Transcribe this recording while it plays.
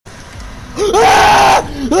Ah!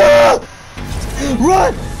 Ah!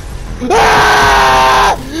 Run!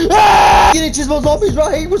 Ah! Ah! Get it, chismo zombies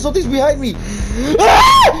right here with something's behind me.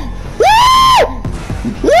 Ah! Ah!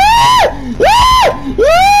 Ah! Ah!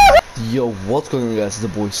 Ah! Yo, what's going on, guys? It's the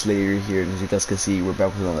boy Slayer here, and as you guys can see, we're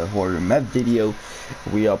back with another horror map video.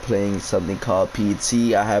 We are playing something called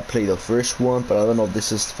PT. I have played the first one, but I don't know if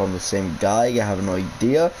this is from the same guy. I have no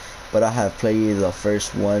idea, but I have played the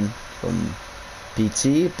first one from PT,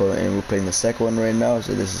 and we're playing the second one right now.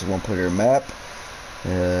 So this is one player map.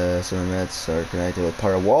 So maps are connected with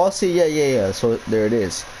part 1. Oh, see, yeah. So there it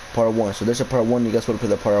is, part 1. So there's a part 1. You guys want to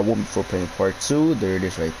play the part 1 before playing part 2? There it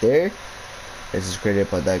is, right there. This is created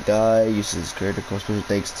by that guy. Uses creator code special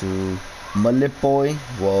thanks to Mullet Boy.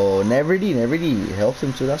 Whoa, never D helps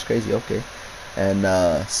him too. That's crazy. Okay, and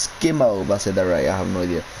Skimmo. If I said that right, I have no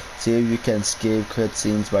idea. See if you can skip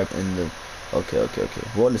cutscenes by in the. Okay.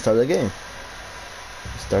 Well, let's start the game.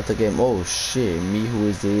 Start the game. Oh shit, me, who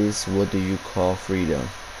is this? What do you call freedom?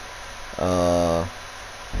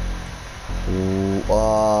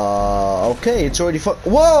 Okay, it's already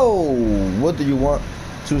whoa! What do you want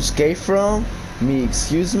to escape from? Me,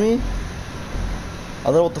 excuse me? I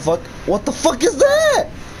don't know what the fuck. What the fuck is that?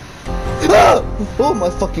 Ah! Oh my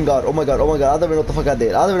fucking god, oh my god. I don't even know what the fuck I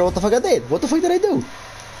did. What the fuck did I do?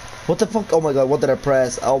 What the fuck? Oh my god, what did I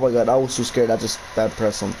press? Oh my god, I was so scared. I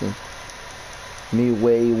pressed something. Me,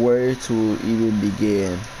 wait, where to even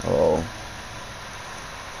begin? Oh,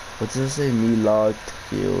 what does it say? Me locked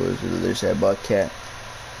here. They say, but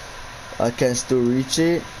I can still reach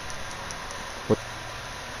it. What?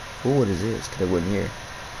 Oh, what is this? Can I go in here?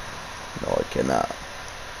 No, I cannot.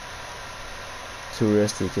 Too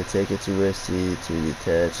risky, can take it. Too risky to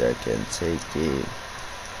detach. I can take it.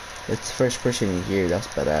 It's first person in here. That's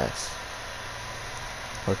badass.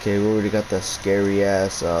 Okay, we already got the scary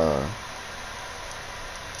ass.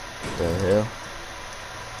 What the hell?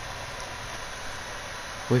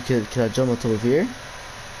 Wait, can I jump on top of here?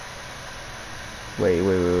 Wait.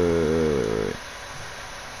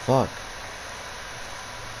 Fuck.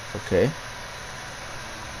 Okay.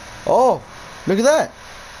 Oh, look at that.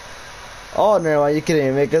 Oh, never mind. You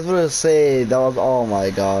kidding me? That's what I was say. That was. Oh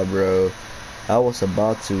my god, bro. I was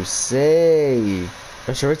about to say.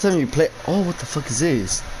 Gosh, every time you play. Oh, what the fuck is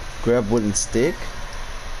this? Grab wooden stick.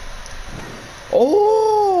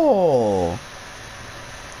 Oh.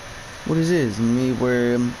 What is this? Me,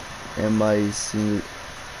 where am I seeing?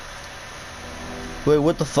 Wait,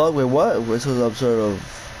 what the fuck? Wait, what? Wait, so some sort of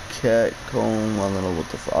cat comb? I don't know what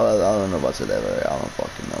the fuck. I don't know about that. I don't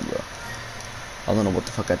fucking know, bro. I don't know what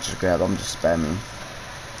the fuck I just grabbed. I'm just spamming.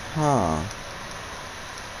 Huh.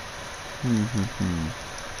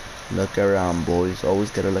 Look around, boys.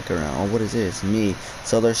 Always gotta look around. Oh, what is this? Me.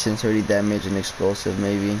 Solar sensory damage and explosive,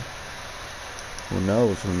 maybe. Who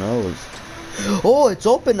knows? Oh, it's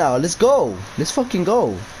open now. Let's go. Let's fucking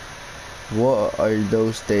go. What are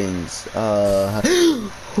those things?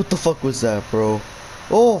 What the fuck was that, bro?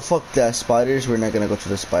 Oh, fuck that. Spiders. We're not gonna go to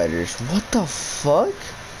the spiders. What the fuck?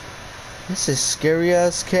 This is scary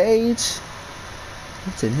ass cage.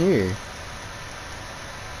 What's in here?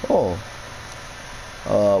 Oh.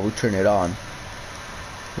 We turn it on.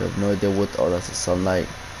 We have no idea what. Oh, that's the sunlight.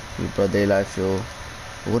 We brought daylight fuel.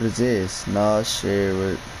 What is this? Nah,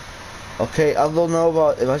 shit. Okay, I don't know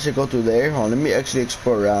about if I should go through there. Hold on, let me actually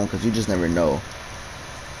explore around, because you just never know.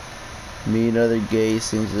 Me, another gay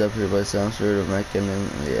seems up here by some sort of mechanism.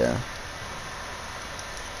 Yeah.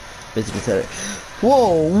 Basically said it.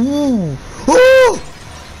 Whoa! Ooh. Oh!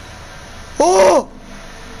 Oh!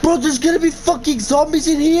 Bro, there's gonna be fucking zombies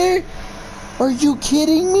in here? Are you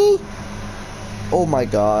kidding me? Oh my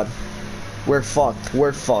god. We're fucked.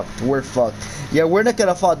 Yeah, we're not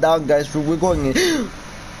gonna fall down, guys. We're going in.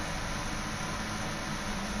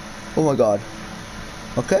 Oh my god.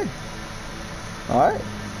 Okay. Alright.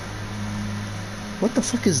 What the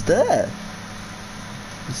fuck is that?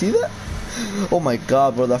 You see that? Oh my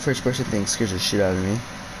god, bro. That first person thing scares the shit out of me.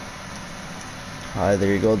 Alright,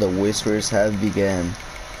 there you go. The whispers have begun.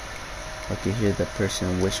 I can hear that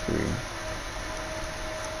person whispering.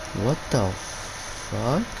 What the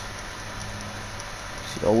fuck?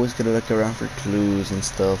 You always gotta look around for clues and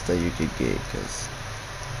stuff that you could get, because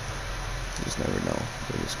you just never know.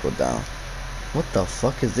 You just go down. What the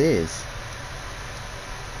fuck is this?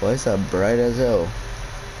 Why is that bright as hell?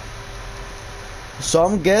 So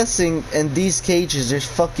I'm guessing in these cages there's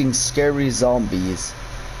fucking scary zombies.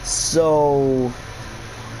 So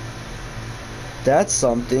that's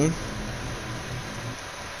something.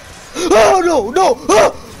 Oh no!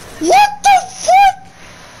 Oh! What the fuck?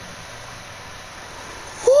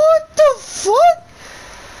 What the fuck?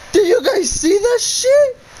 Did you guys see that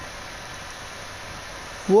shit?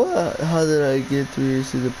 What? How did I get through here?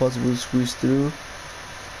 Is it possible to squeeze through?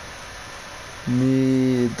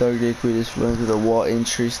 Me, dark liquid is flowing through the wall.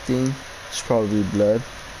 Interesting. It's probably blood.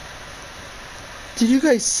 Did you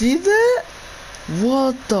guys see that?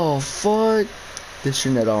 What the fuck? Let's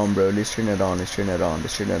turn it on, bro. Let's turn it on. Let's turn it on.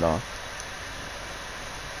 Let's turn it on.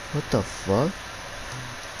 What the fuck?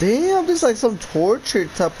 Damn, there's like some torture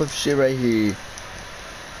type of shit right here.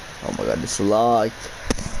 Oh my god, it's locked.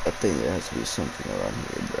 I think there has to be something around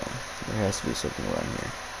here, bro. There has to be something around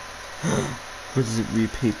here. What does it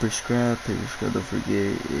read? Paper scrap, don't forget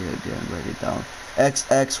it again, write it down.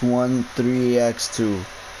 XX1, 3X2.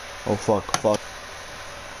 Oh fuck, fuck.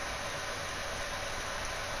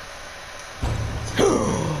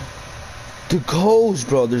 The codes,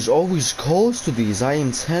 bro. There's always codes to these. I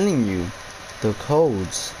am telling you. The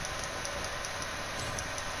codes.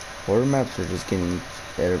 Horror maps are just getting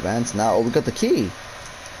advanced now. Oh, we got the key.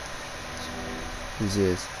 Who's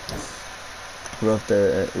this? Rough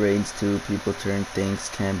the rains too. People turn things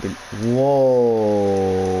can't be.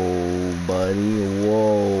 Whoa, buddy.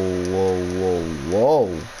 Whoa, whoa, whoa,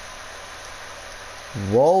 whoa.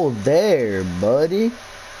 Whoa there, buddy.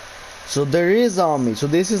 So there is zombie. So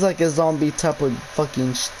this is like a zombie type of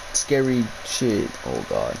fucking scary shit. Oh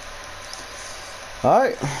god.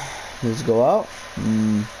 Alright. Let's go out.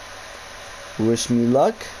 Wish me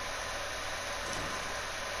luck.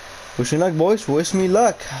 Wish me luck, boys. Wish me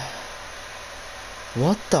luck.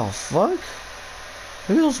 What the fuck? Look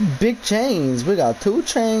at those big chains. We got 2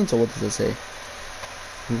 chains. Or what does it say?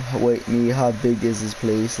 Wait, me, how big is this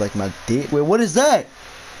place? Like my dick? Wait, what is that?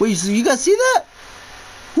 Wait, so you guys see that?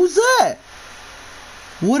 Who's that?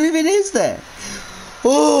 What even is that?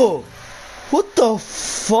 Oh! What the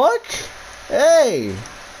fuck? Hey!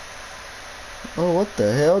 Oh, what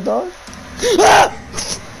the hell, dog? Ah!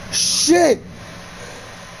 Shit!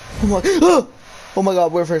 Oh my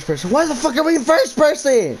god, we're first person. Why the fuck are we in first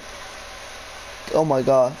person? Oh my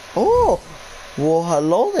god. Oh! Well,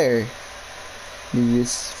 hello there. Maybe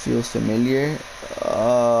this feels familiar.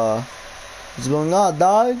 What's going on,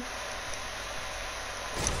 dog?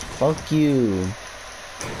 Fuck you.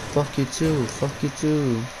 Fuck you too. Fuck you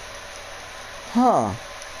too. Huh.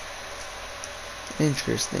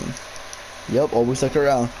 Interesting. Yup, always look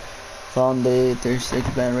around. Found the 36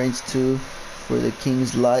 plan range 2 for the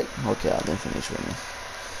King's Light. Okay, I didn't finish running.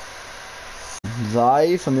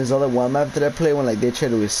 Live from this other one map that I play when like they try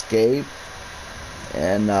to escape.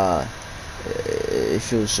 And it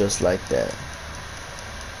feels just like that.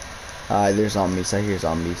 There's zombies. I hear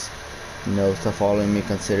zombies. No, stop following me.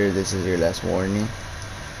 Consider this is your last warning.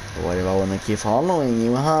 What if I want to keep following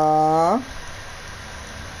you, huh?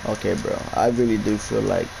 Okay, bro. I really do feel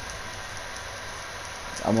like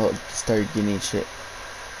I'm gonna start getting shit.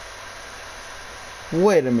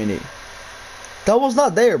 Wait a minute. That was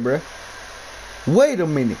not there, bro. Wait a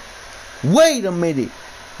minute. Wait a minute.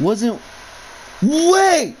 Wasn't.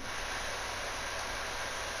 Wait.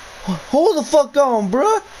 Hold the fuck on,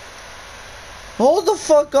 bro. Hold the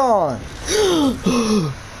fuck on.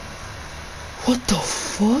 What the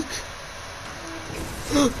fuck?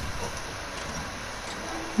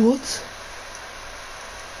 What?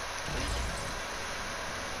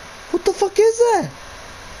 What the fuck is that?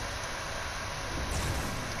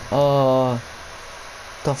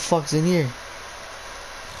 The fuck's in here?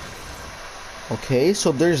 Okay,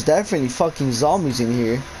 so there's definitely fucking zombies in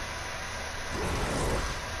here.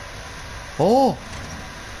 Oh!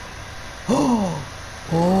 Oh!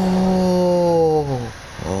 Oh!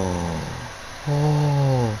 Oh!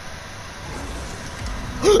 Oh!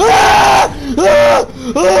 Ah! Ah!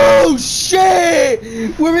 Oh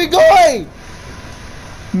shit! Where are we going?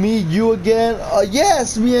 Me, you again?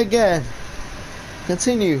 Yes, me again.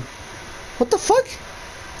 Continue. What the fuck?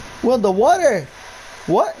 We're in the water.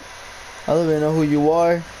 What? I don't even know who you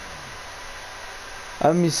are.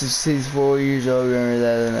 I'm Mr. 64 years old. Remember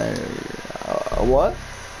that? What?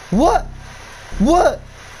 What? What?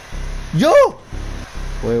 Yo!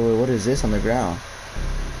 Wait, what is this on the ground?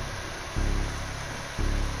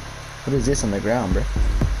 What is this on the ground, bro?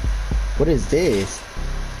 What is this?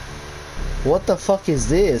 What the fuck is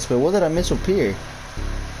this? Wait, what did I miss up here?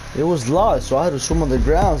 It was lost, so I had to swim on the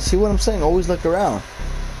ground. See what I'm saying? Always look around.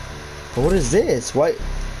 But what is this? Why?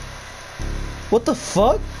 What the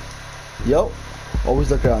fuck? Yo. Always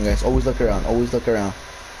look around, guys. Always look around. Always look around.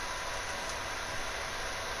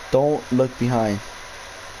 Don't look behind.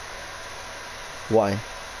 Why?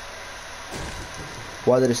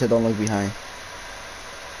 Why did it say don't look behind?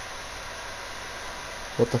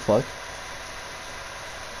 What the fuck?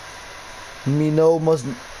 Me no must.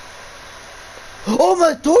 Oh,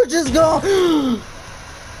 my torch is gone!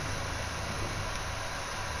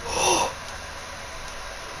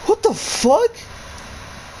 What the fuck?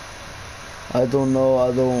 I don't know,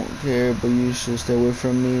 I don't care, but you should stay away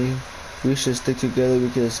from me. We should stick together,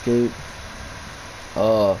 we can escape.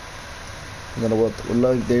 I don't know what,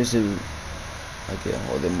 look, there's a, I can't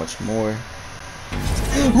hold it much more.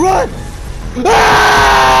 Run!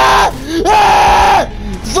 Ah! Ah!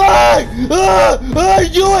 Fuck! Ah! I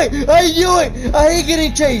knew it! I knew it! I hate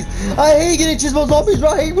getting chased! I hate getting chased by zombies, bro!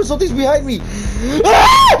 I hate when something's behind me!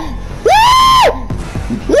 Ah! Ah!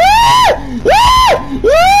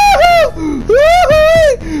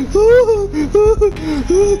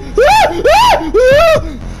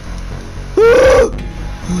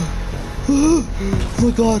 Oh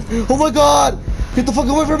my god! Oh my god! Get the fuck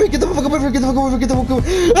away from me! Get the fuck away from me! Get the fuck away from me! Get the fuck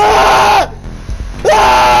away! Ah!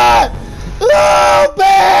 Ah! Oh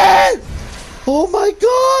man! Oh my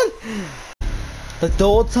god! Like the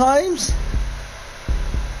old times?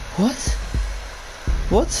 What?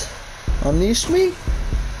 What? Unleash me?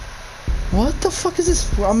 What the fuck is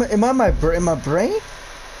this? Am I in my brain?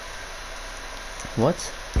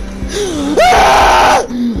 What? Ah!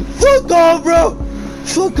 Fuck off, bro!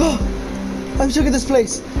 Fuck off! I'm stuck in this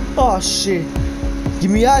place. Oh shit! Get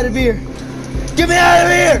me out of here! Get me out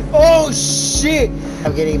of here! Oh shit!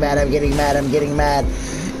 I'm getting mad. I'm getting mad. I'm getting mad.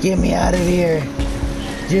 Get me out of here!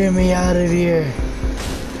 Get me out of here!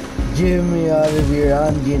 Get me out of here!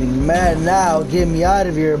 I'm getting mad now. Get me out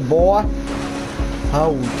of here, boy! I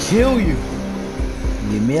will kill you!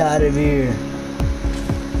 Get me out of here!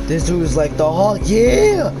 This dude is like the Hulk.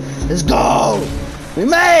 Yeah! Let's go! We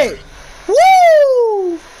made!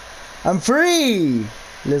 Woo! I'm free!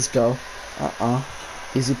 Let's go.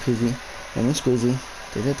 Easy peasy. Lemon squeezy.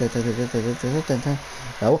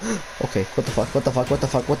 Oh, okay. What the fuck? What the fuck? What the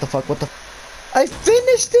fuck? What the fuck? What the? I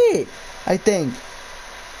finished it! I think.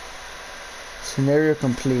 Scenario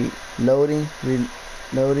complete. Loading.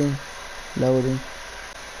 Reloading. Loading.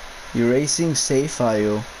 Erasing save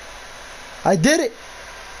file. I did it!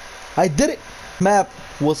 I did it! Map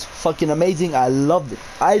was fucking amazing. I loved it.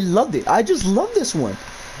 I loved it. I just love this one.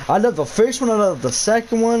 I love the first one. I love the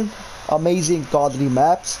second one. Amazing, godly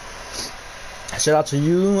maps. Shout out to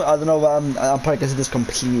you. I don't know if I'm probably gonna say this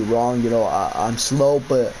completely wrong. You know, I'm slow,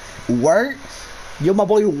 but Wart. Yo, my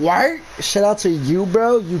boy Wart. Shout out to you,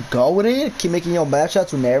 bro. You going in. Keep making your map. Shout out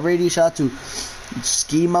to Narrator. Shout out to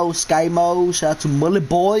Skimo, Skymo. Shout out to Mullet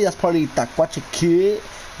Boy. That's probably Taquacha Kid.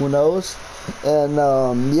 Who knows?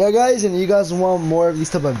 And yeah, guys, and you guys want more of these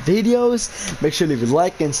type of videos, make sure to leave a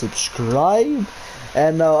like and subscribe.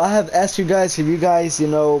 And I have asked you guys if you guys, you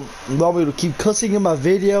know, want me to keep cussing in my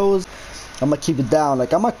videos. I'm gonna keep it down.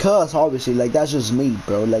 Like, I'm a cuss, obviously. Like, that's just me,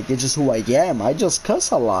 bro. Like, it's just who I am. I just cuss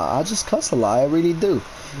a lot. I really do.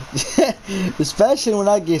 Especially when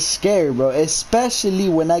I get scared, bro. Especially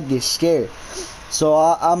when I get scared. So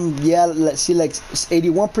I'm, yeah, let's see, like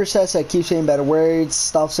 81% say keep saying bad words,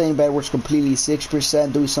 stop saying bad words completely.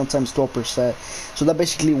 6% do sometimes 12%. So that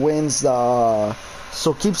basically wins the.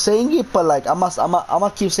 So keep saying it, but like I'm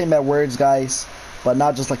gonna keep saying bad words, guys. But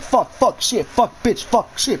not just like fuck, shit, fuck, bitch,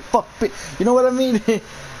 fuck, shit, fuck, bitch. You know what I mean?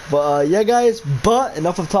 But yeah, guys. But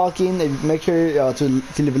enough of talking. Make sure to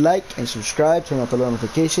leave a like and subscribe. Turn on the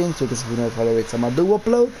notifications so you can see notified every time I do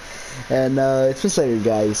upload. And it's been later,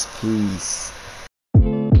 guys. Peace.